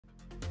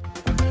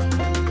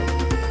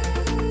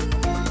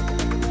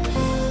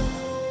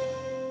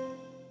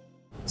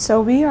So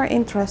we are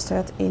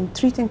interested in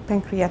treating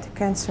pancreatic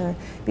cancer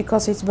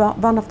because it's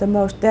one of the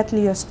most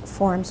deadliest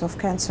forms of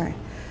cancer.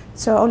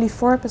 So only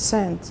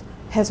 4%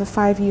 has a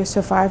 5-year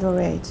survival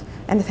rate,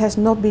 and it has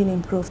not been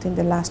improved in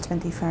the last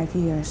 25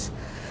 years.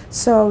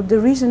 So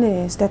the reason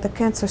is that the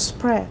cancer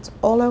spreads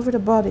all over the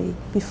body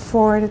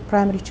before the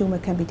primary tumor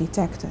can be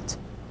detected.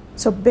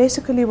 So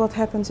basically what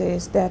happens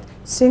is that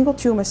single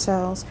tumor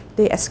cells,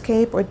 they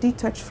escape or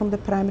detach from the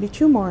primary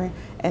tumor,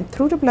 and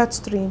through the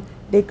bloodstream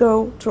they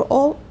go through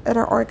all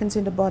other organs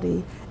in the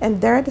body, and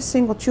there the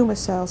single tumor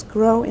cells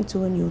grow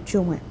into a new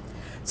tumor.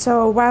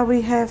 So while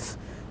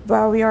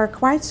we are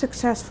quite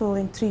successful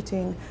in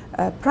treating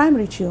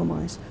primary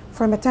tumors,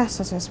 for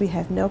metastasis we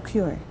have no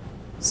cure.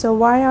 So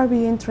why are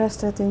we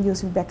interested in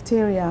using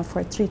bacteria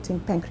for treating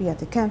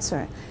pancreatic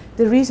cancer?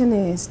 The reason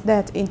is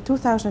that in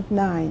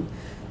 2009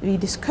 we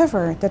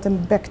discovered that a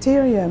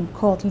bacterium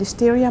called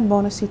Listeria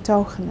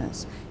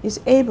monocytogenes is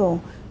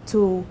able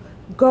to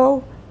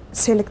go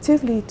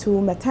selectively to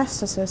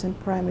metastasis in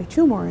primary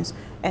tumors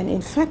and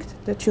infect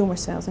the tumor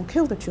cells and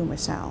kill the tumor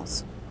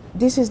cells.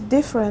 This is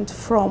different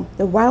from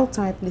the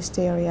wild-type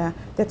Listeria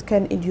that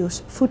can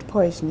induce food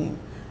poisoning.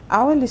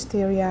 Our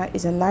Listeria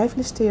is a live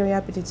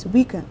Listeria, but it's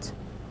weakened.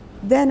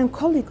 Then a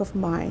colleague of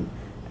mine,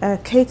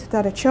 Kate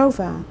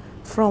Tarachova,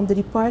 from the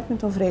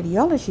Department of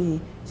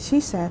Radiology, she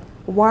said,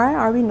 why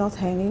are we not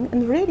hanging a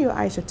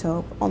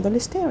radioisotope on the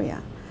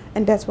Listeria?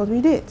 And that's what we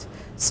did.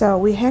 So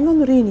we hang on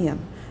rhenium,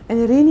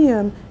 and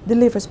rhenium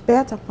delivers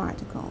beta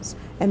particles,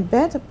 and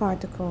beta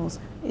particles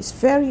is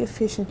very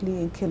efficiently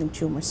in killing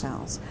tumor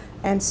cells.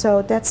 And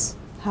so that's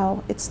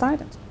how it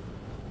started.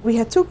 We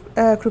had two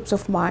groups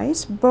of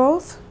mice,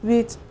 both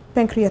with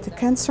pancreatic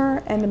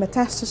cancer and the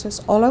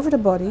metastasis all over the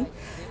body,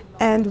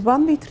 and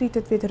one we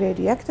treated with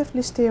radioactive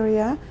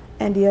Listeria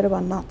and the other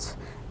one not.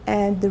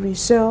 And the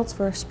results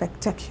were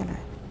spectacular.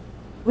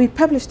 We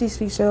published these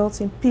results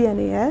in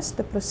PNAS,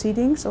 the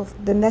Proceedings of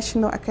the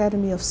National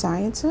Academy of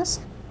Sciences.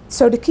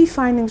 So the key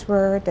findings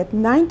were that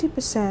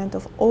 90%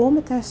 of all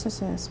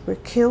metastases were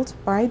killed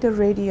by the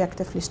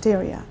radioactive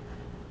Listeria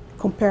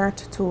compared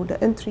to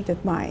the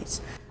untreated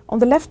mice. On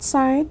the left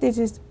side, this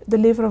is the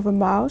liver of a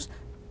mouse,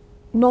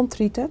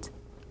 non-treated,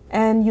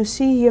 and you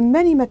see here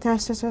many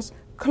metastases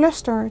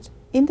clustered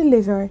in the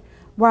liver,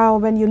 while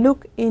when you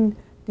look in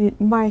the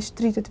mice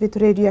treated with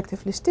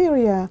radioactive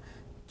Listeria,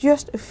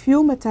 just a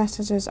few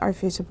metastases are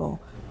visible.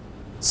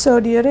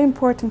 So the other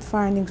important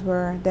findings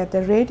were that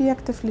the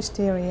radioactive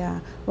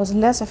Listeria was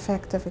less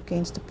effective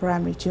against the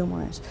primary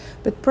tumors.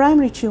 But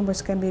primary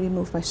tumors can be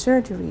removed by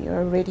surgery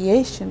or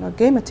radiation or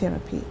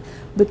chemotherapy,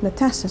 but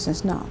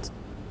metastasis not.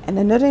 And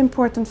another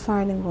important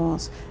finding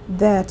was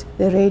that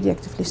the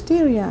radioactive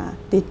Listeria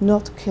did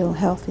not kill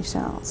healthy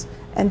cells.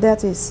 And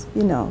that is,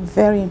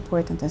 very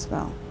important as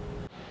well.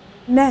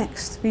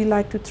 Next, we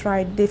like to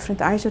try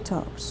different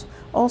isotopes.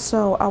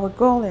 Also, our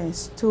goal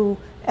is to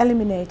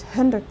eliminate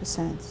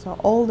 100%, so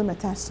all the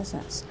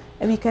metastases.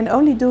 And we can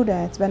only do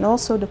that when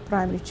also the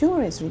primary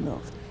tumor is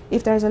removed.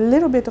 If there's a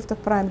little bit of the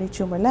primary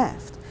tumor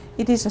left,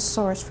 it is a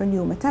source for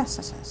new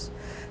metastases.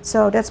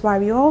 So that's why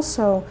we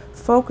also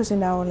focus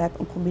in our lab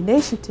on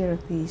combination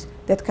therapies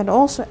that can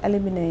also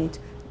eliminate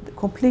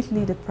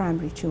completely the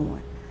primary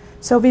tumor.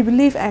 So we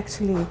believe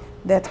actually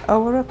that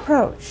our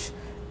approach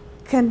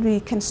we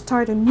can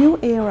start a new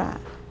era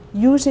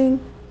using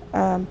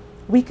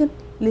weakened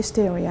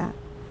Listeria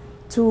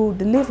to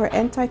deliver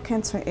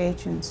anti-cancer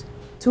agents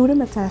to the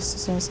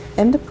metastasis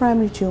and the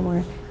primary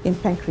tumor in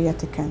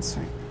pancreatic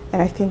cancer.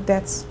 And I think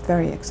that's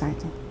very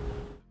exciting.